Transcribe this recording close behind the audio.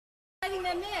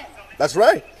letting them in. That's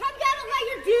right. Come down and let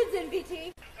your dudes in,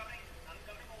 VT.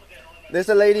 There's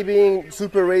a lady being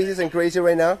super racist and crazy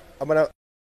right now. I'll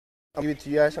give it to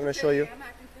you guys. I'm gonna show you.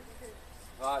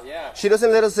 Yeah. She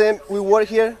doesn't let us in. We work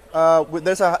here.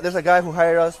 There's a guy who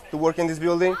hired us to work in this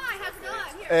building. Hi, how's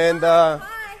it going?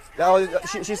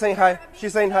 And she's saying hi.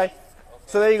 She's saying hi.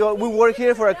 So there you go. We work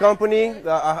here for a company.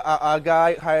 A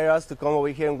guy hired us to come over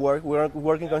here and work. We're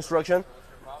working construction.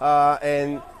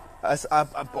 And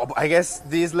I guess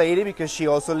this lady, because she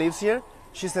also lives here,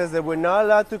 she says that we're not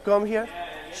allowed to come here.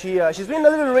 She's been a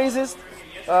little racist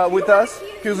with us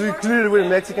because we're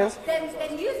Mexicans. Then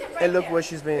use it right And look there. what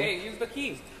she's been. Hey, use the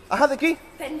key. I have the key.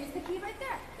 Then use the key right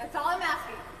there. That's all I'm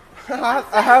asking.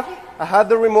 I have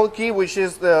the remote key, which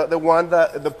is the one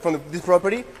from this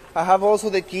property. I have also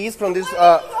the keys from this. For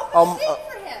him.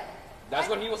 That's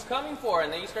what he was coming for,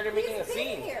 and then you started making a He's been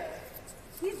scene. here.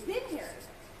 He's been here.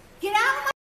 Get out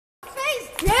of my face,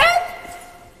 dude!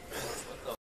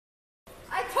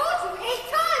 I told you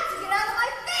 8 times to get out of my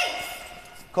face!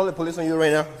 Call the police on you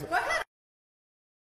right now. Go ahead.